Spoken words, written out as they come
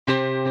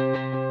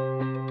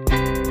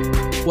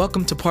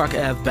Welcome to Park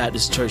Ave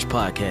Baptist Church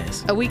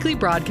Podcast, a weekly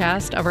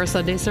broadcast of our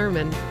Sunday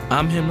sermon.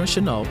 I'm Henry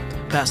Chenault,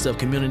 pastor of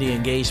community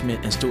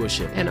engagement and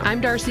stewardship. And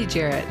I'm Darcy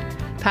Jarrett,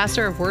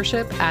 pastor of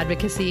worship,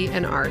 advocacy,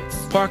 and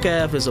arts. Park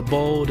Ave is a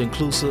bold,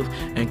 inclusive,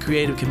 and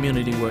creative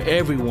community where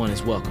everyone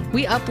is welcome.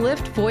 We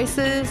uplift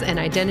voices and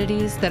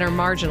identities that are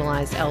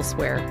marginalized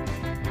elsewhere.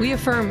 We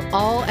affirm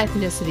all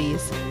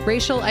ethnicities,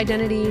 racial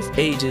identities,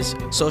 ages,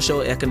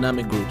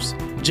 socioeconomic groups,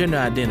 gender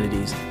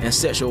identities, and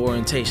sexual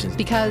orientations.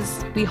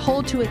 Because we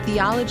hold to a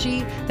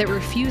theology that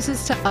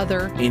refuses to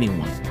other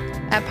anyone.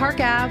 At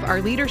Park Ave,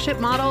 our leadership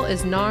model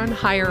is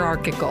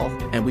non-hierarchical.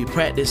 And we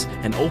practice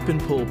an open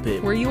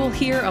pulpit where you will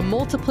hear a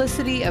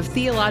multiplicity of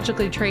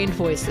theologically trained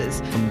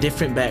voices from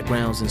different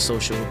backgrounds and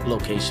social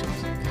locations.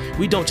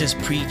 We don't just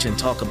preach and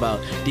talk about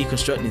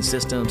deconstructing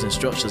systems and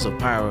structures of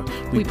power.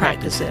 We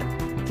practice it.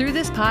 Through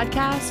this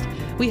podcast,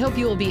 we hope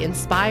you will be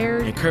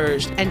inspired,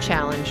 encouraged, and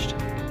challenged.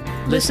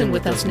 Listen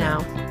with us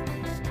now.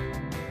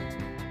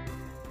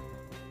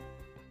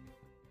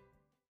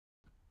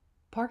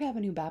 Park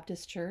Avenue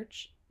Baptist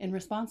Church, in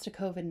response to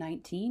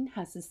COVID-19,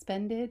 has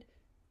suspended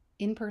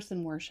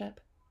in-person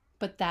worship,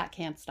 but that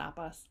can't stop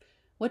us.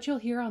 What you'll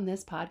hear on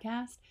this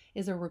podcast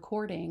is a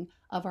recording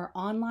of our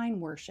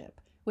online worship,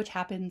 which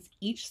happens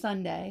each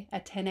Sunday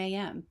at 10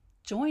 a.m.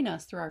 Join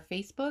us through our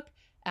Facebook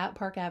at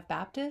Park Ave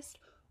Baptist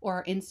or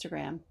our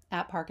Instagram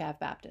at Park Ave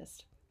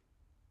Baptist.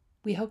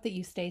 We hope that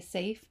you stay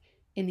safe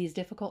in these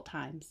difficult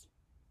times.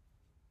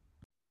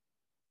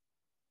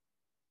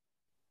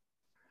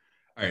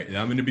 All right,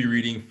 now I'm going to be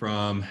reading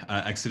from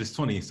Exodus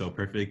 20, so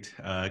perfect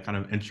kind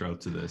of intro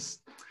to this.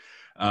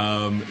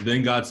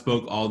 Then God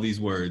spoke all these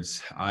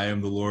words. I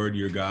am the Lord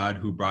your God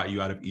who brought you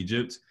out of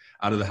Egypt,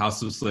 out of the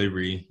house of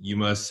slavery. You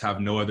must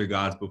have no other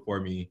gods before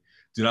me.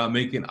 Do not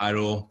make an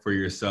idol for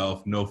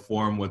yourself, no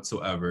form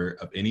whatsoever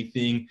of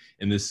anything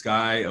in the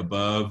sky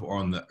above or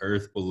on the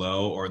earth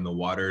below or in the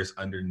waters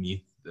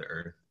underneath the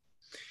earth.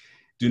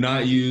 Do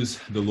not use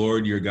the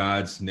Lord your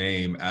God's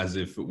name as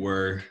if it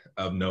were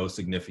of no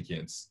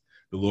significance.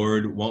 The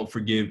Lord won't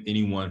forgive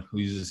anyone who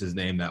uses his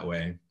name that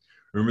way.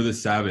 Remember the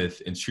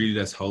Sabbath and treat it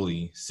as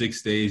holy.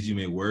 6 days you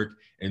may work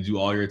and do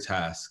all your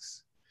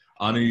tasks.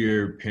 Honor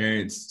your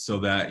parents so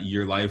that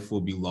your life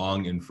will be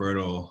long and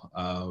fertile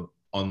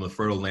on the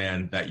fertile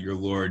land that your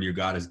Lord, your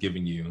God, is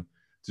giving you.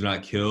 Do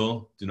not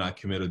kill, do not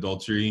commit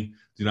adultery,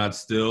 do not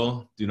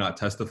steal, do not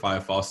testify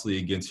falsely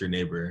against your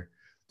neighbor.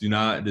 Do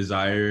not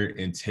desire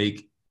and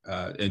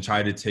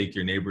try to take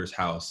your neighbor's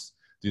house.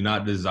 Do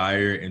not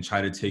desire and try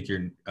to take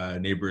your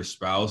neighbor's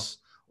spouse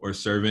or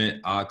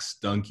servant, ox,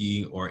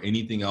 donkey, or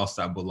anything else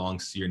that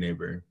belongs to your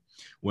neighbor.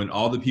 When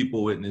all the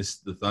people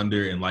witnessed the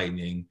thunder and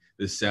lightning,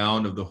 the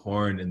sound of the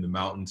horn and the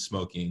mountain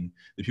smoking,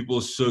 the people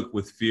shook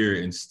with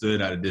fear and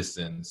stood at a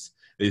distance.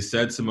 They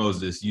said to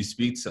Moses, you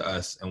speak to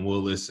us and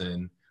we'll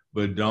listen,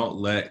 but don't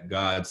let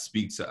God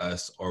speak to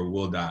us or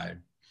we'll die.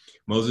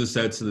 Moses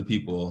said to the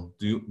people,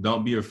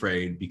 don't be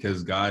afraid,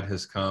 because God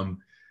has come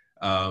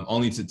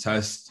only to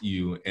test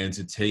you and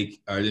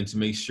to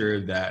make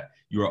sure that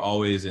you are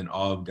always in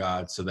awe of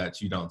God so that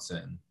you don't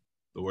sin.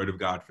 The word of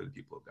God for the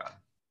people of God.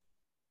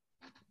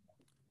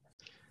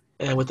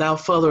 And without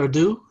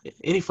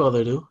any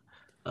further ado,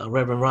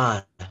 Reverend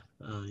Ryan,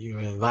 you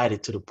are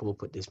invited to the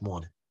pulpit this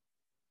morning.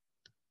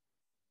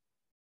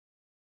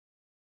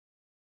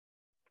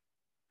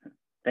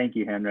 Thank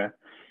you, Henry.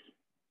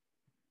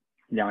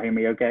 Y'all hear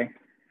me okay?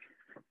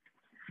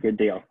 Good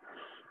deal.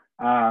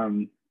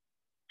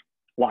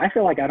 Well, I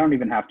feel like I don't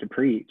even have to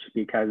preach,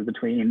 because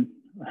between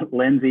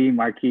Lindsay,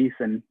 Marquise,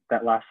 and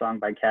that last song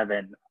by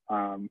Kevin,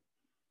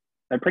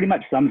 that pretty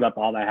much sums up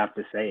all I have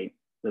to say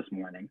this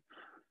morning.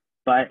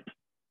 But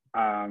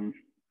I'm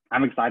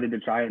excited to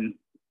try and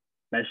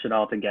mesh it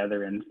all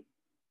together and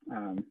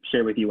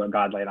share with you what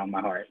God laid on my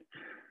heart.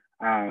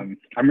 I'm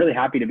really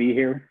happy to be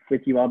here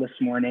with you all this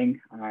morning.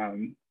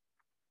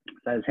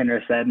 As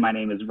Henry said, my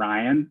name is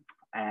Ryan,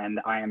 and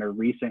I am a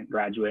recent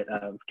graduate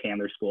of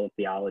Candler School of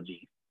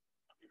Theology.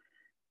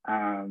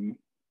 I've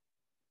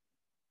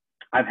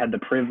had the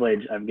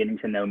privilege of getting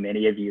to know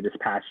many of you this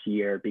past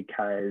year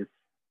because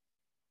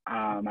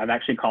I've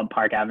actually called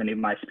Park Avenue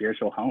my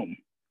spiritual home.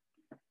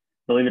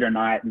 Believe it or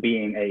not,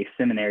 being a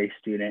seminary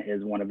student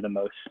is one of the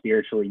most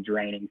spiritually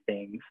draining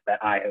things that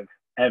I have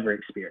ever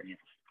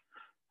experienced.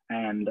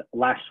 And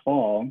last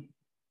fall,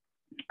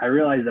 I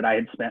realized that I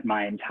had spent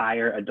my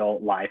entire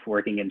adult life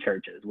working in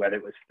churches, whether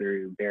it was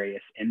through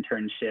various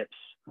internships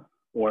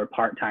or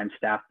part-time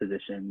staff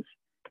positions.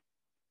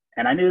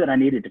 And I knew that I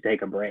needed to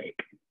take a break.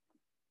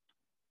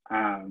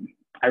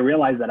 I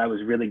realized that I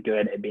was really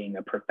good at being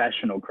a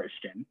professional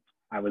Christian.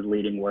 I was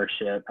leading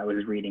worship, I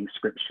was reading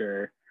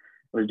scripture,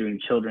 I was doing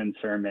children's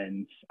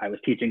sermons, I was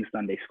teaching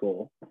Sunday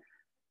school.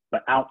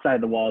 But outside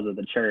the walls of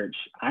the church,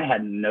 I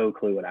had no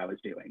clue what I was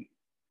doing.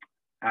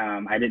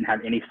 I didn't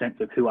have any sense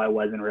of who I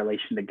was in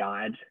relation to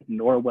God,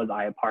 nor was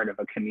I a part of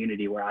a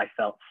community where I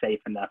felt safe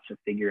enough to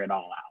figure it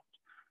all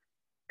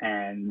out.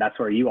 And that's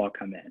where you all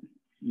come in.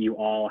 You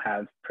all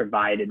have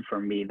provided for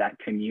me that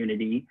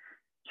community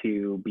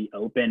to be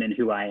open in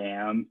who I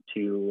am,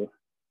 to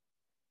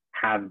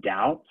have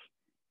doubts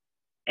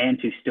and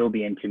to still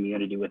be in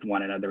community with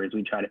one another as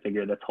we try to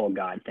figure this whole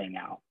God thing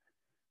out.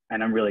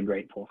 And I'm really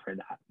grateful for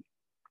that.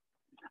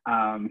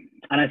 And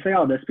I say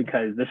all this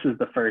because this is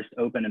the first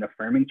open and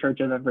affirming church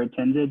I've ever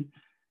attended.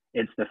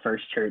 It's the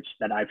first church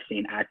that I've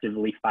seen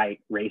actively fight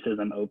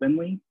racism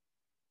openly.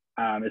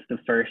 It's the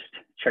first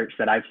church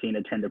that I've seen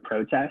attend a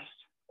protest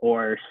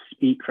or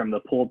speak from the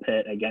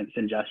pulpit against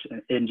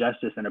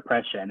injustice and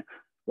oppression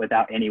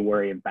without any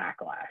worry of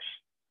backlash.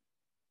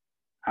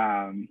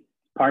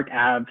 Park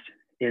Ave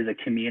is a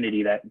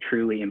community that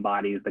truly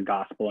embodies the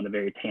gospel in a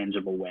very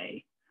tangible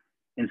way.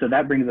 And so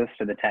that brings us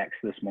to the text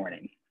this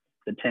morning,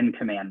 the 10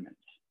 Commandments.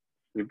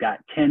 We've got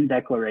 10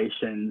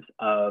 declarations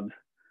of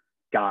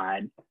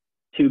God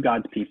to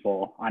God's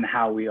people on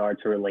how we are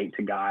to relate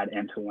to God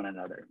and to one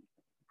another.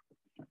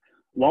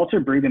 Walter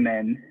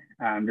Brueggemann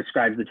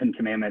describes the 10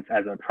 Commandments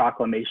as a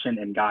proclamation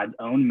in God's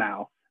own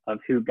mouth of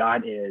who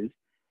God is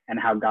and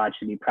how God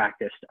should be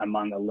practiced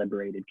among a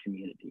liberated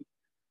community.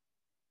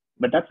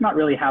 But that's not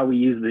really how we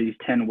use these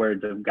 10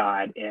 words of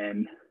God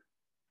in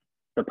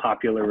the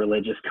popular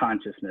religious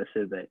consciousness,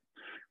 is it?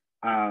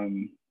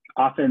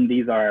 Often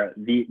these are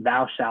the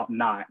thou shalt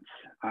nots,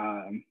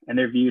 and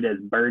they're viewed as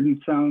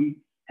burdensome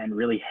and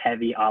really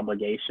heavy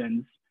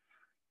obligations.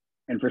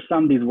 And for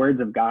some, these words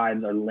of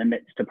God are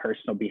limits to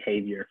personal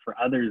behavior. For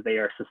others, they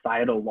are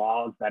societal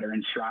laws that are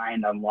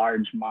enshrined on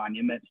large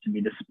monuments to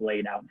be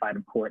displayed outside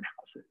of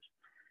courthouses.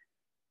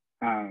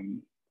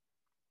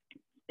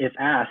 If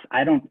asked,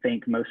 I don't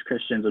think most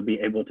Christians would be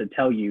able to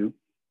tell you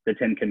the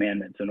 10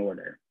 Commandments in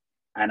order.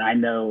 And I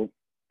know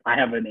I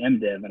have an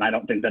MDiv and I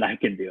don't think that I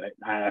can do it.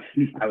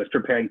 I was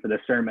preparing for this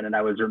sermon and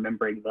I was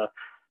remembering the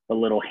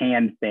little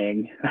hand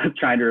thing,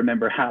 trying to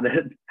remember how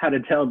to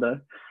tell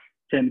the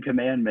 10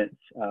 Commandments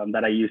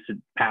that I used to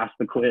pass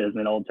the quiz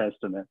in Old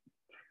Testament.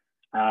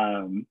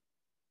 And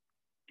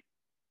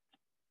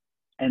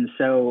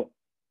so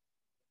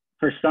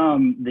for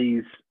some,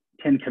 these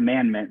 10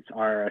 Commandments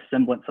are a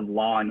semblance of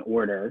law and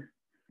order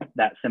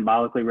that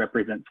symbolically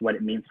represents what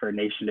it means for a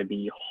nation to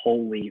be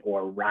holy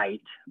or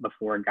right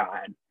before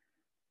God.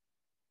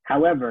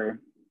 However,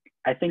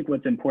 I think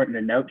what's important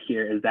to note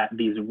here is that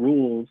these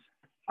rules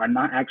are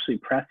not actually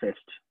prefaced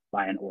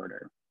by an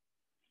order.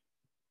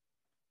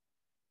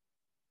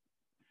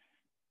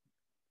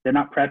 They're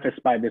not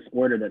prefaced by this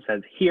order that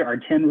says, here are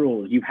 10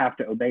 rules, you have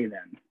to obey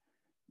them.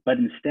 But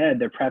instead,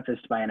 they're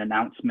prefaced by an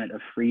announcement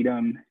of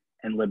freedom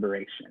and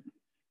liberation.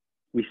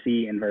 We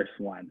see in verse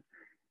 1,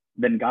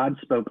 then God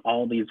spoke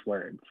all these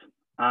words,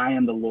 I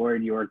am the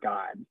Lord your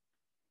God,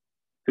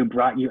 who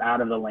brought you out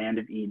of the land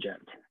of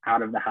Egypt,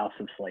 out of the house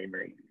of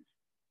slavery.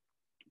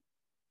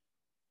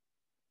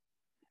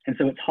 And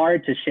so it's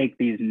hard to shake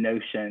these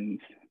notions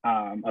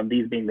of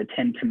these being the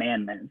 10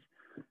 Commandments,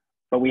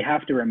 but we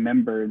have to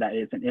remember that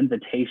it's an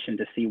invitation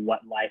to see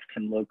what life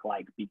can look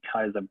like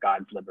because of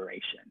God's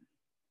liberation.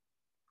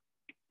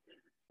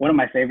 One of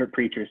my favorite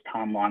preachers,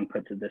 Tom Long,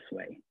 puts it this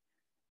way.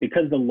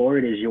 Because the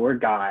Lord is your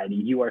God,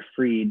 you are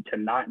freed to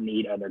not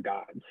need other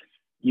gods.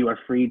 You are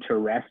free to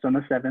rest on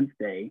the seventh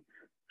day,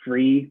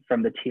 free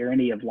from the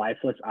tyranny of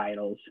lifeless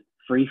idols,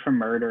 free from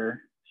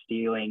murder,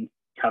 stealing,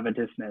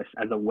 covetousness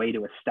as a way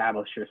to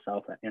establish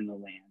yourself in the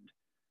land.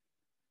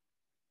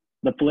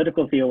 The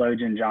political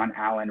theologian John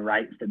Allen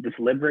writes that this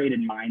liberated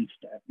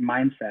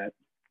mindset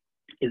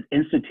is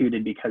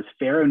instituted because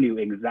Pharaoh knew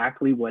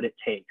exactly what it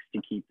takes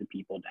to keep the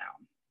people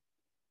down.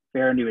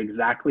 Pharaoh knew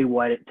exactly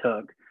what it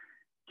took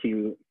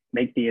to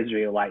make the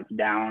Israelites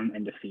down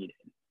and defeated.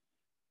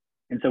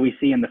 And so we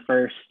see in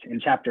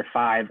chapter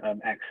 5 of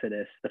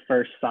Exodus, the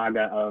first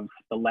saga of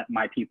the let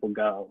my people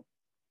go,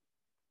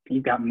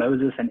 you've got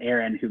Moses and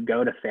Aaron who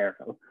go to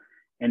Pharaoh,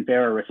 and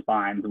Pharaoh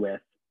responds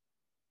with,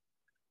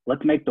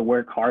 let's make the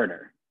work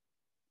harder.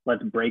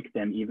 Let's break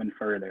them even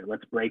further.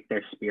 Let's break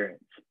their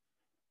spirits.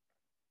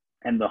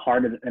 And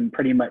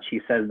pretty much he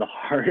says the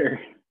harder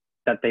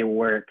that they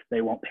work,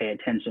 they won't pay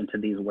attention to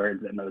these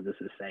words that Moses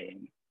is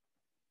saying.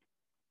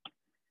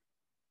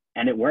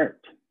 And it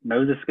worked.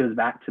 Moses goes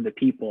back to the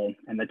people,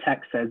 and the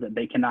text says that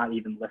they cannot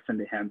even listen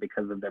to him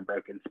because of their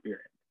broken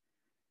spirit.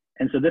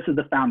 And so this is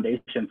the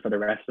foundation for the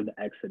rest of the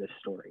Exodus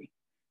story.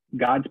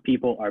 God's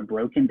people are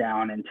broken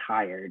down and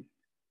tired,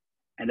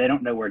 and they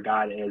don't know where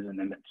God is in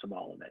the midst of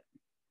all of it.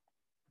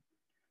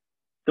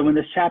 So when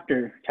this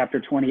chapter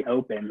 20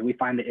 opens, we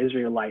find the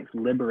Israelites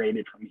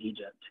liberated from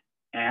Egypt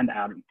and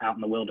out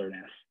in the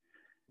wilderness.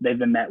 They've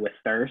been met with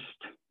thirst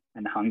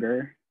and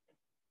hunger,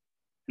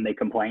 and they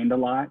complained a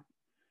lot.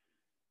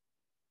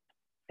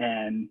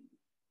 And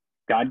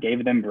God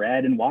gave them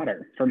bread and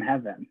water from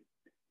heaven.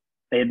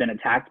 They had been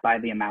attacked by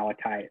the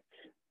Amalekites.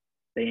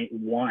 They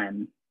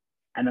won,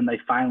 and then they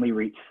finally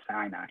reached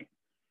Sinai.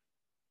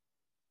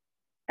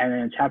 And then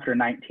in chapter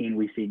 19,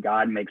 we see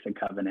God makes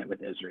a covenant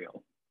with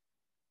Israel.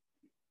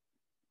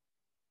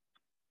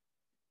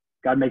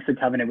 God makes a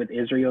covenant with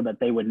Israel that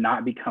they would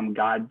not become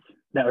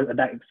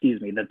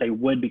that they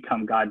would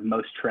become God's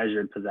most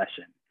treasured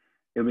possession.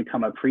 They would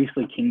become a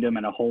priestly kingdom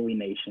and a holy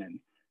nation,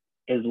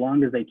 as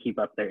long as they keep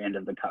up their end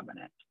of the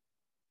covenant.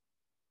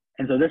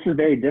 And so this is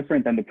very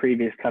different than the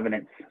previous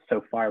covenants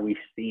so far we've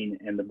seen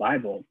in the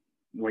Bible,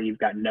 where you've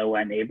got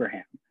Noah and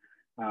Abraham.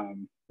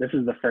 This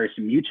is the first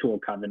mutual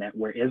covenant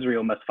where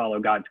Israel must follow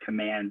God's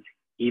commands,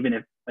 even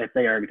if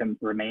they are to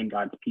remain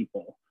God's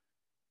people.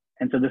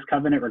 And so this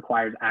covenant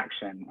requires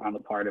action on the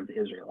part of the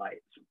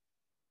Israelites.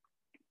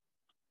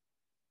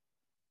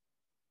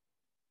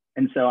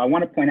 And so I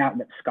want to point out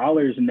that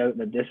scholars note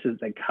that this is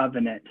a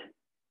covenant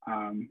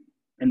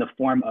in the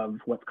form of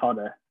what's called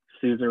a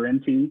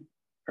suzerainty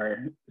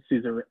or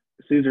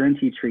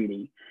suzerainty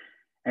treaty.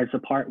 And it's a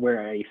part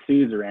where a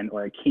suzerain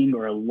or a king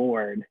or a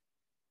lord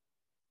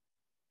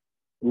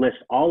lists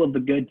all of the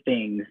good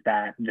things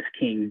that this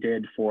king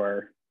did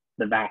for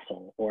the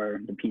vassal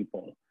or the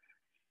people,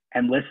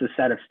 and lists a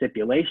set of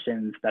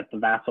stipulations that the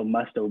vassal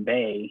must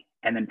obey,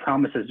 and then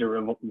promises to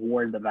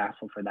reward the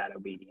vassal for that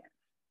obedience.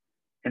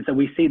 And so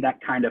we see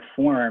that kind of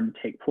form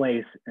take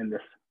place in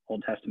this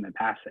Old Testament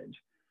passage.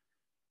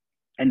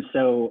 And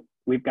so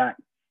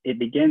it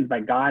begins by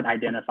God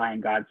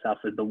identifying God's self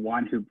as the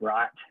one who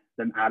brought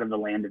them out of the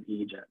land of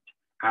Egypt,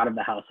 out of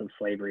the house of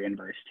slavery in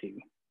verse 2.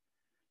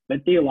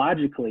 But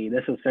theologically,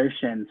 this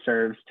assertion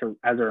serves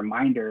as a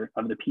reminder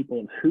of the people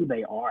of who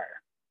they are.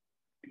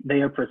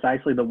 They are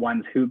precisely the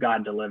ones who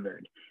God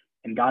delivered,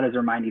 and God is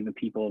reminding the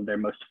people of their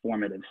most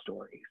formative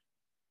stories.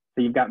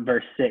 So you've got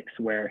verse 6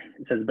 where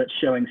it says, "But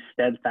showing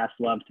steadfast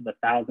love to the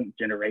 1,000th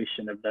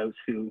generation of those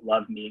who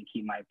love me and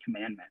keep my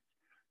commandments."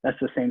 That's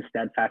the same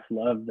steadfast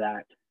love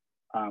that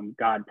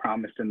God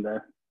promised in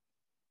the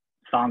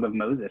Song of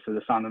Moses or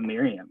the Song of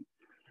Miriam.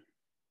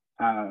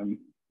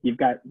 You've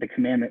got the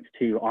commandments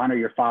to honor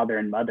your father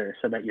and mother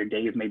so that your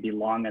days may be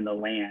long in the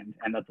land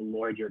and that the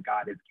Lord your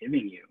God is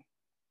giving you.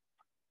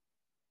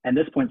 And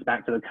this points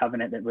back to the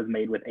covenant that was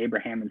made with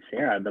Abraham and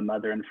Sarah, the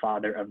mother and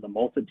father of the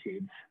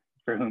multitudes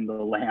for whom the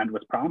land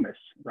was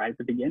promised right at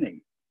the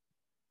beginning.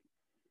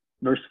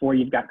 Verse 4,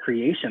 you've got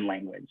creation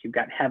language. You've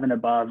got heaven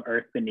above,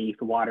 earth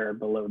beneath, water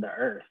below the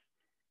earth.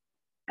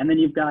 And then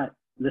you've got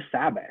the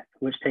Sabbath,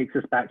 which takes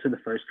us back to the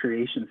first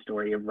creation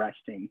story of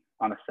resting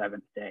on a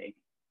seventh day.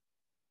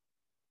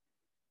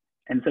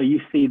 And so you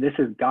see, this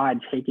is God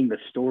taking the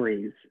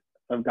stories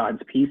of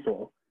God's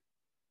people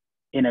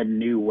in a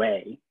new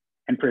way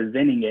and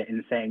presenting it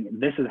and saying,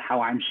 this is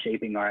how I'm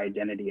shaping our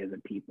identity as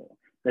a people.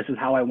 This is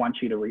how I want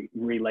you to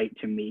relate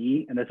to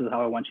me, and this is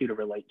how I want you to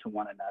relate to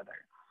one another.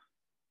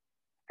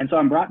 And so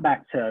I'm brought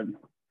back to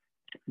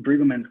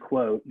Brueggemann's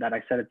quote that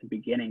I said at the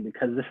beginning,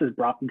 because this is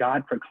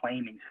God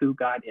proclaiming who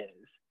God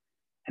is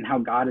and how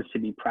God is to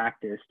be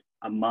practiced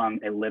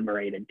among a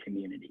liberated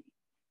community.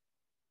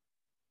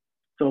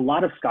 So a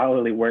lot of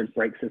scholarly work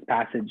breaks this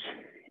passage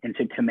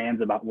into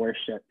commands about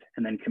worship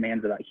and then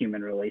commands about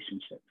human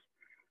relationships.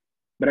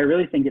 But I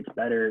really think it's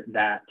better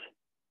that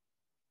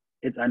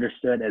it's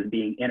understood as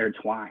being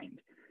intertwined.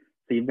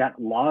 So you've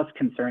got laws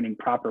concerning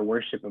proper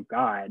worship of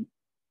God.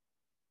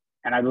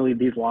 And I believe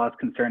these laws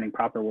concerning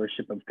proper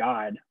worship of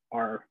God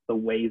are the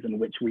ways in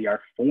which we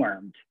are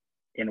formed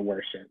in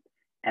worship.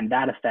 And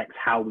that affects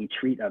how we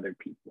treat other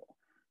people.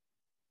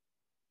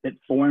 It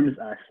forms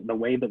us, the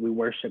way that we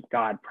worship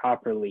God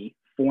properly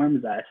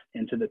forms us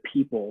into the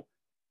people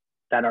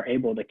that are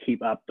able to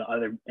keep up the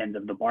other end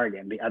of the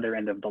bargain, the other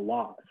end of the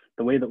laws.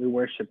 The way that we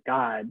worship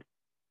God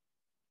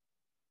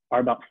are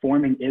about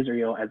forming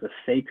Israel as a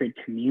sacred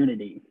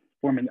community,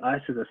 forming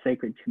us as a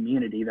sacred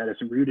community that is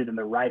rooted in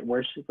the right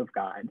worship of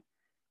God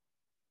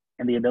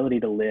and the ability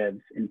to live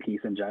in peace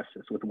and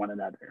justice with one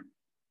another.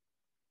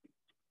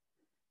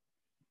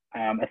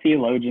 A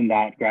theologian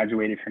that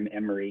graduated from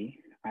Emory,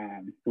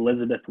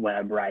 Elizabeth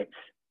Webb, writes,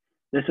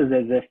 "This is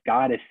as if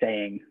God is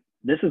saying,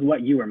 this is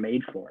what you were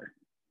made for.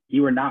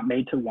 You were not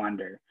made to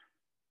wander.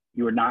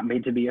 You were not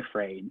made to be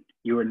afraid.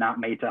 You were not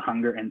made to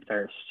hunger and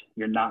thirst.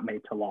 You're not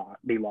made to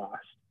be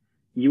lost.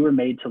 You were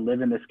made to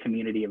live in this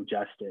community of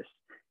justice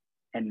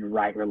and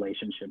right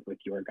relationship with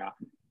your God."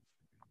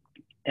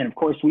 And of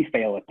course, we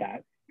fail at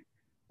that.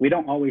 We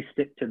don't always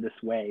stick to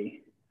this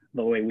way,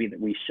 the way that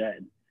we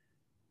should.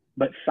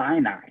 But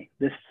Sinai,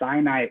 this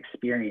Sinai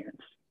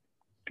experience,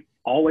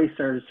 always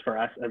serves for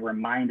us a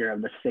reminder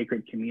of the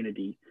sacred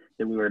community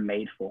that we were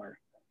made for.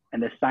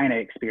 And the Sinai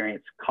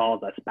experience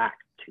calls us back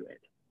to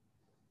it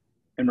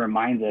and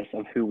reminds us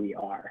of who we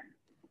are.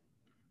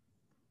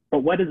 But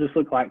what does this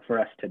look like for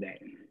us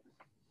today?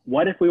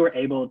 What if we were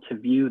able to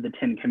view the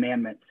 10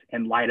 Commandments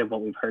in light of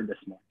what we've heard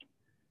this morning?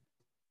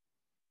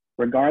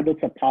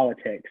 Regardless of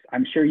politics,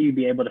 I'm sure you'd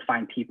be able to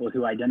find people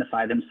who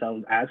identify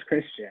themselves as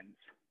Christians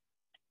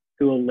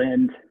who will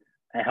lend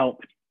a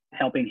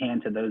helping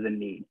hand to those in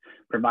need,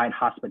 provide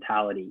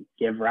hospitality,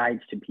 give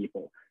rides to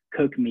people,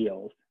 cook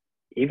meals,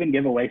 even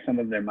give away some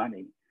of their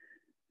money.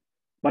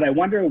 But I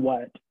wonder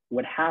what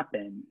would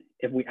happen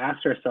if we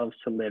asked ourselves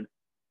to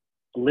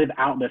live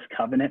out this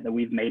covenant that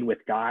we've made with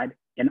God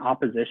in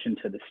opposition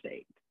to the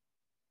state,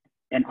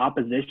 in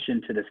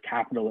opposition to this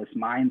capitalist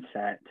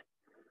mindset,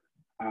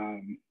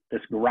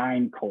 this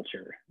grind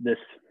culture, this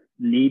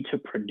need to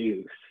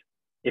produce.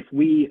 If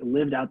we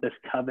lived out this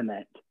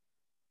covenant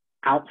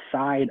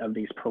outside of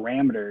these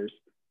parameters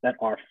that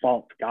are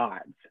false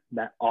gods,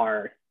 that are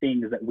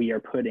things that we are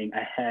putting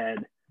ahead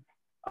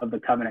of the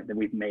covenant that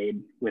we've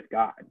made with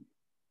God.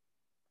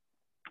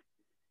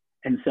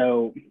 And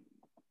so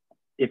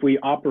if we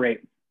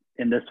operate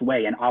in this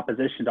way, in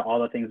opposition to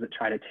all the things that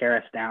try to tear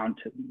us down,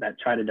 that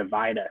try to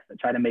divide us, that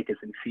try to make us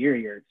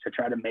inferior, to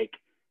try to make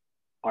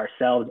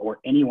ourselves or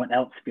anyone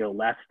else feel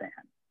less than,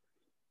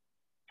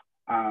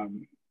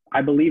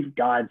 I believe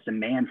God's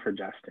demand for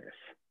justice,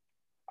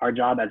 our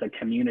job as a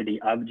community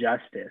of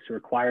justice,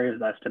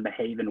 requires us to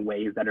behave in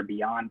ways that are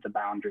beyond the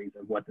boundaries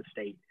of what the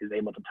state is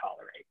able to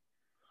tolerate.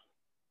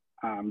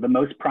 The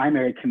most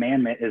primary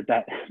commandment is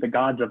that the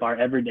gods of our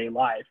everyday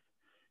life,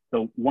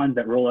 the ones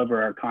that rule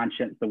over our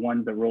conscience, the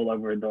ones that rule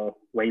over the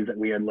ways that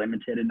we are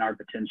limited in our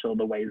potential,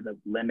 the ways that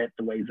limit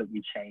the ways that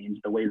we change,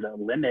 the ways that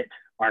limit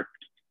our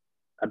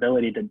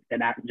ability to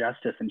enact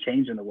justice and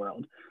change in the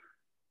world,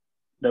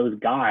 those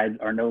gods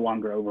are no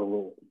longer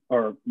overruled,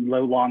 or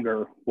no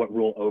longer what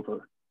rule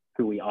over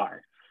who we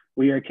are.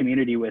 We are a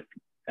community with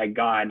a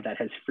God that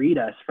has freed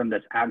us from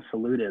this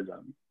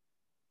absolutism.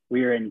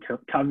 We are in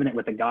covenant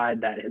with a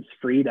God that has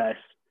freed us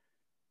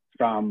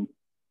from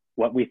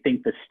what we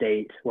think the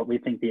state, what we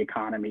think the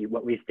economy,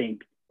 what we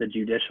think the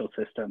judicial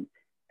system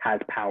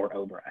has power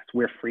over us.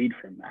 We're freed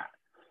from that.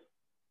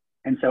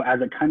 And so as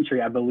a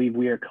country, I believe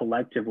we are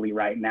collectively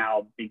right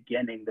now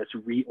beginning this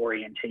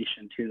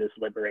reorientation to this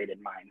liberated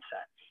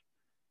mindset.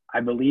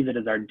 I believe it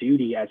is our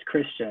duty as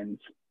Christians,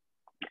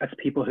 as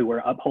people who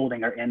are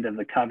upholding our end of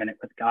the covenant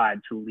with God,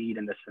 to lead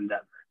in this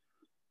endeavor.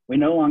 We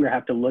no longer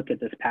have to look at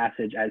this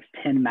passage as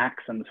 10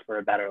 maxims for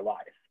a better life,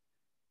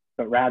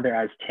 but rather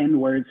as 10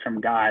 words from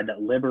God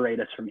that liberate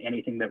us from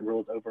anything that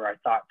rules over our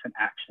thoughts and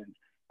actions,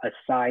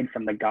 aside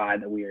from the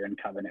God that we are in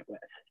covenant with.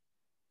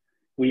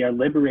 We are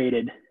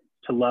liberated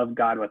to love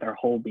God with our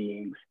whole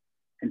beings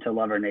and to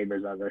love our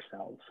neighbors as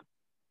ourselves.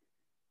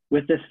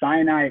 With this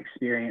Sinai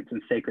experience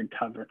and sacred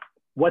covenant,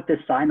 what this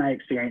Sinai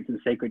experience and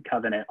sacred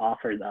covenant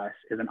offers us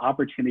is an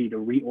opportunity to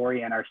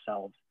reorient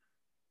ourselves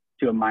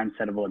to a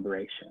mindset of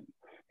liberation.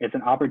 It's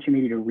an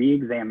opportunity to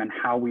re-examine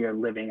how we are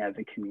living as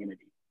a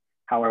community,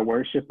 how our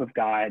worship of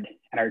God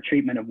and our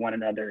treatment of one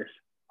another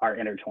are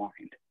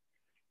intertwined.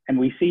 And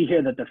we see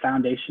here that the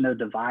foundation of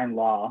divine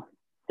law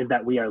is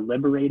that we are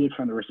liberated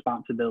from the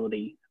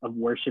responsibility of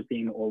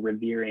worshiping or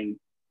revering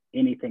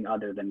anything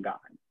other than God.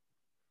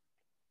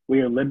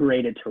 We are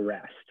liberated to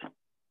rest.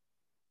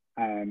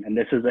 And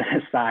this is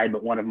an aside,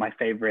 but one of my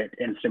favorite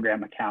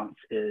Instagram accounts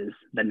is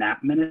the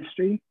Nap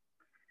Ministry.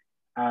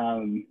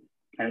 And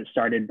it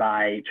started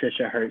by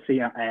Trisha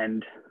Hersey,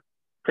 and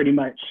pretty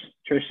much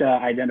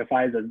Trisha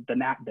identifies as the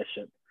Nap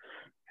Bishop.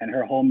 And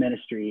her whole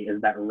ministry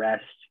is that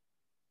rest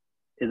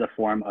is a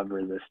form of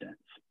resistance.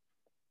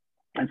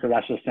 And so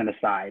that's just an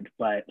aside,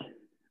 but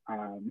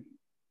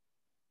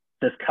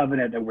this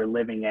covenant that we're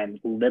living in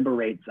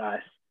liberates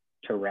us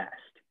to rest.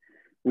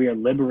 We are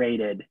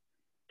liberated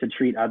to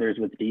treat others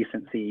with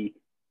decency,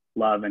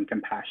 love, and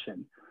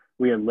compassion.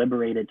 We are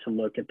liberated to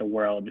look at the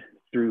world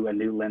through a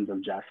new lens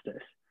of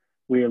justice.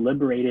 We are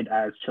liberated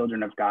as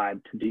children of God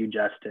to do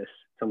justice,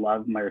 to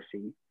love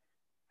mercy,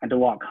 and to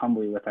walk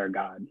humbly with our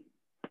God.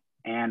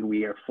 And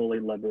we are fully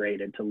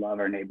liberated to love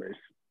our neighbors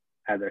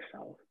as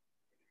ourselves.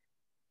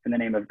 In the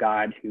name of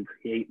God, who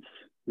creates,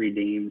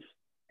 redeems,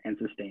 and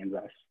sustains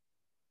us.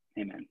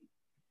 Amen.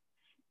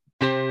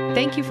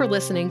 Thank you for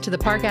listening to the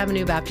Park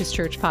Avenue Baptist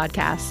Church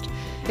podcast.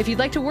 If you'd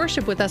like to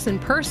worship with us in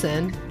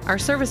person, our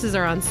services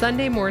are on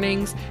Sunday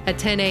mornings at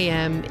 10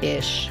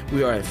 a.m.-ish.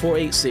 We are at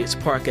 486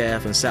 Park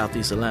Ave in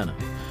Southeast Atlanta,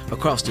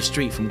 across the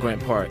street from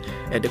Grant Park,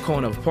 at the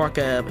corner of Park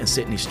Ave and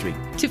Sydney Street.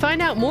 To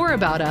find out more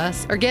about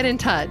us or get in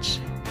touch,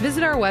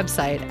 visit our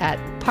website at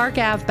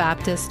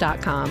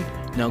parkavbaptist.com.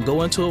 Now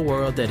go into a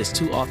world that is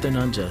too often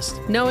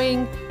unjust,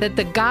 knowing that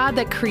the God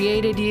that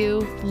created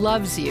you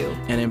loves you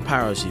and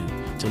empowers you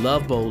to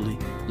love boldly,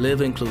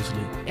 live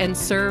inclusively, and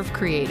serve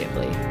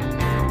creatively.